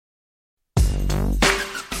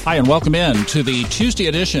Hi, and welcome in to the Tuesday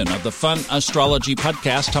edition of the Fun Astrology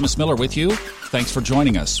Podcast. Thomas Miller with you. Thanks for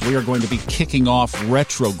joining us. We are going to be kicking off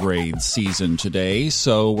retrograde season today,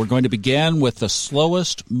 so we're going to begin with the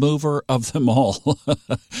slowest mover of them all,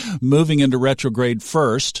 moving into retrograde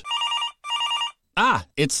first.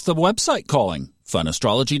 It's the website calling,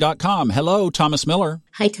 funastrology.com. Hello, Thomas Miller.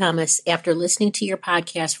 Hi, Thomas. After listening to your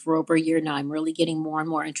podcast for over a year now, I'm really getting more and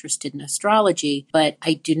more interested in astrology, but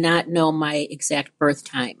I do not know my exact birth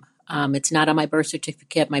time. It's not on my birth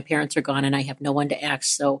certificate. My parents are gone and I have no one to ask,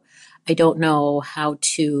 so I don't know how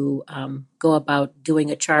to go about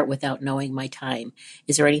doing a chart without knowing my time.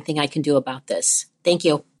 Is there anything I can do about this? Thank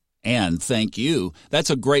you. And thank you.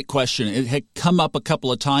 That's a great question. It had come up a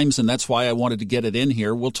couple of times, and that's why I wanted to get it in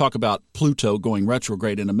here. We'll talk about Pluto going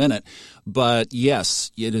retrograde in a minute. But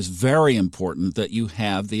yes, it is very important that you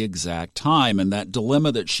have the exact time. And that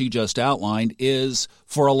dilemma that she just outlined is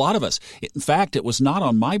for a lot of us. In fact, it was not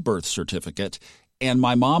on my birth certificate, and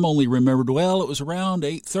my mom only remembered, well, it was around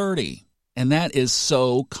 8:30. And that is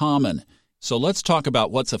so common. So let's talk about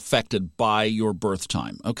what's affected by your birth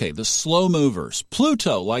time. Okay, the slow movers.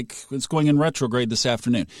 Pluto, like it's going in retrograde this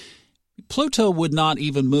afternoon. Pluto would not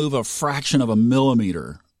even move a fraction of a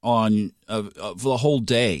millimeter on the whole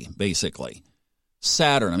day, basically.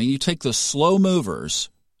 Saturn, you take the slow movers,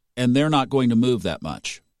 and they're not going to move that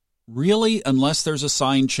much. Really, unless there's a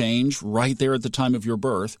sign change right there at the time of your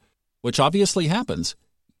birth, which obviously happens.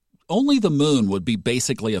 Only the moon would be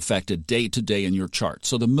basically affected day to day in your chart.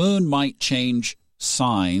 So the moon might change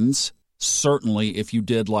signs, certainly if you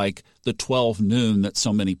did like the 12 noon that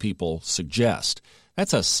so many people suggest.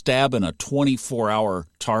 That's a stab in a 24-hour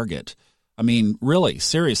target. Really,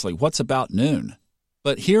 seriously, what's about noon?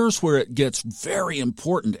 But here's where it gets very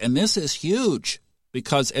important, and this is huge,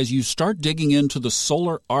 because as you start digging into the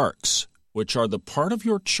solar arcs, which are the part of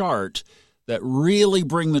your chart that really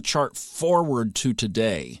bring the chart forward to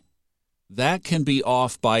today, that can be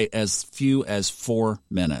off by as few as 4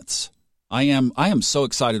 minutes. I am so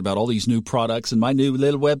excited about all these new products and my new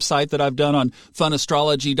little website that I've done on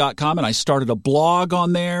funastrology.com, and I started a blog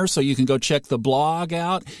on there, so you can go check the blog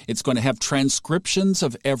out. It's going to have transcriptions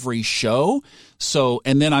of every show.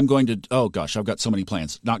 And then I'm going to, I've got so many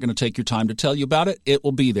plans. Not going to take your time to tell you about it. It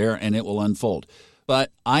will be there and it will unfold.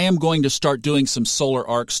 But I am going to start doing some solar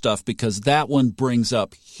arc stuff because that one brings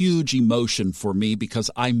up huge emotion for me because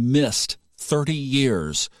I missed 30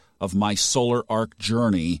 years of my solar arc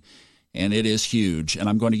journey, and it is huge. And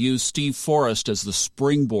I'm going to use Steve Forrest as the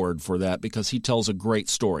springboard for that because he tells a great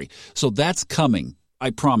story. So that's coming. I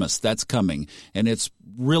promise that's coming. And it's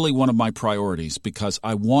really one of my priorities because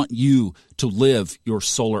I want you to live your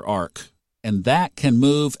solar arc. And that can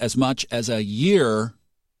move as much as a year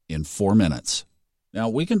in 4 minutes. Now,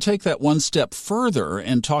 we can take that one step further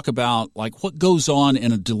and talk about what goes on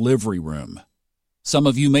in a delivery room. Some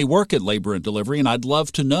of you may work at labor and delivery, and I'd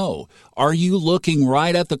love to know, are you looking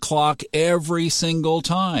right at the clock every single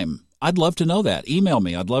time? I'd love to know that. Email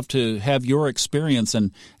me. I'd love to have your experience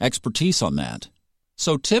and expertise on that.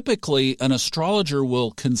 So typically, an astrologer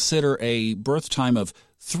will consider a birth time of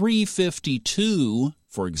 3:52,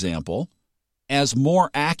 for example, as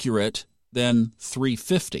more accurate than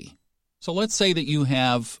 3:50. So let's say that you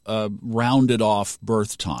have a rounded off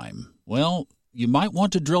birth time. Well, you might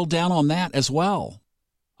want to drill down on that as well.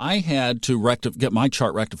 I had to get my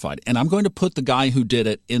chart rectified, and I'm going to put the guy who did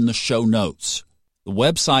it in the show notes. The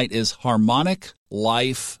website is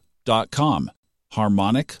harmoniclife.com,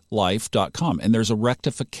 harmoniclife.com, and there's a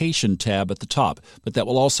rectification tab at the top, but that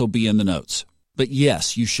will also be in the notes. But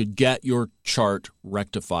yes, you should get your chart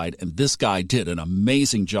rectified, and this guy did an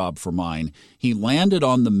amazing job for mine. He landed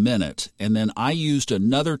on the minute, and then I used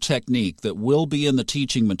another technique that will be in the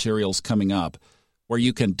teaching materials coming up, where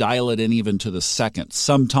you can dial it in even to the second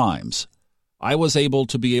sometimes. I was able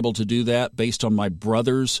to do that based on my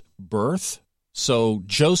brother's birth. So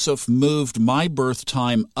Joseph moved my birth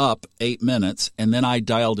time up 8 minutes, and then I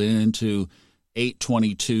dialed it into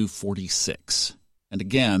 8:22:46. And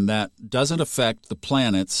again, that doesn't affect the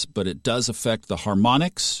planets, but it does affect the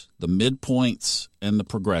harmonics, the midpoints, and the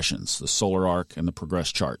progressions, the solar arc and the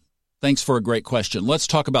progress chart. Thanks for a great question. Let's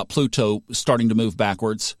talk about Pluto starting to move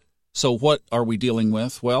backwards. So what are we dealing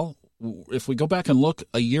with? Well, if we go back and look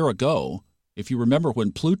a year ago, if you remember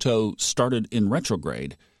when Pluto started in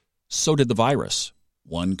retrograde, so did the virus.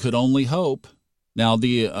 One could only hope. Now,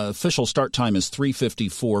 the official start time is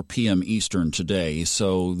 3:54 p.m. Eastern today,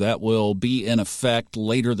 so that will be in effect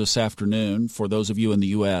later this afternoon for those of you in the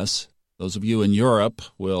U.S. Those of you in Europe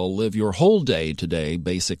will live your whole day today,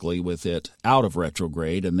 basically, with it out of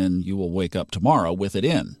retrograde, and then you will wake up tomorrow with it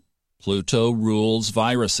in. Pluto rules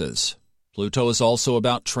viruses. Pluto is also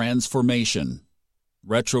about transformation.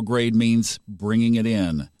 Retrograde means bringing it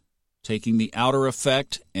in, taking the outer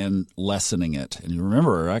effect and lessening it. And you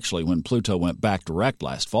remember, actually, when Pluto went back direct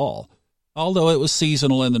last fall, although it was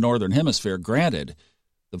seasonal in the Northern Hemisphere, granted,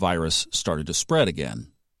 the virus started to spread again.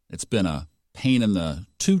 It's been a pain in the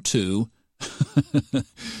tutu.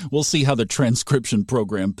 We'll see how the transcription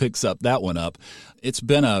program picks that one up. It's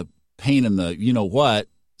been a pain in the you-know-what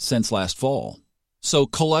since last fall. So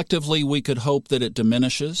collectively, we could hope that it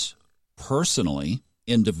diminishes. Personally,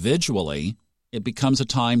 individually, it becomes a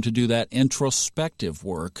time to do that introspective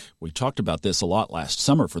work. We talked about this a lot last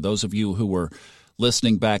summer. For those of you who were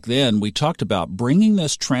listening back then, we talked about bringing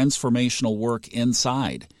this transformational work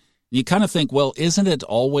inside. You kind of think, well, isn't it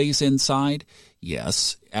always inside?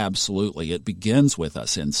 Yes, absolutely. It begins with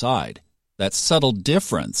us inside. That subtle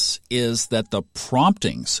difference is that the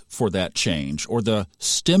promptings for that change or the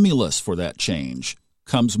stimulus for that change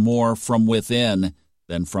comes more from within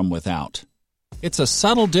than from without. It's a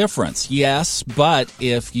subtle difference, yes, but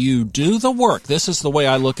if you do the work, this is the way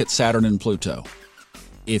I look at Saturn and Pluto.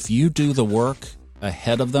 If you do the work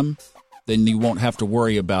ahead of them, then you won't have to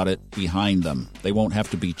worry about it behind them. They won't have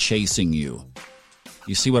to be chasing you.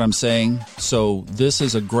 You see what I'm saying? So this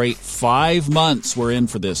is a great 5 months we're in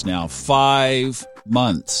for this now. 5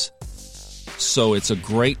 months. So it's a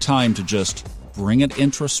great time to just bring it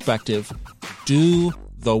introspective. Do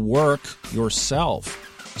the work yourself.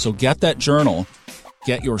 So get that journal,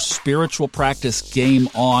 get your spiritual practice game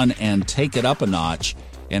on and take it up a notch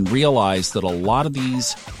and realize that a lot of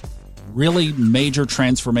these really major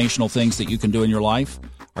transformational things that you can do in your life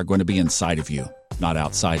are going to be inside of you, not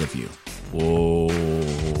outside of you.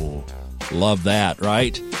 Whoa, love that,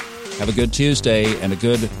 right? Have a good Tuesday and a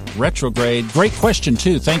good retrograde. Great question,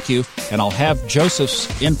 too. Thank you. And I'll have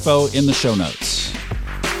Joseph's info in the show notes.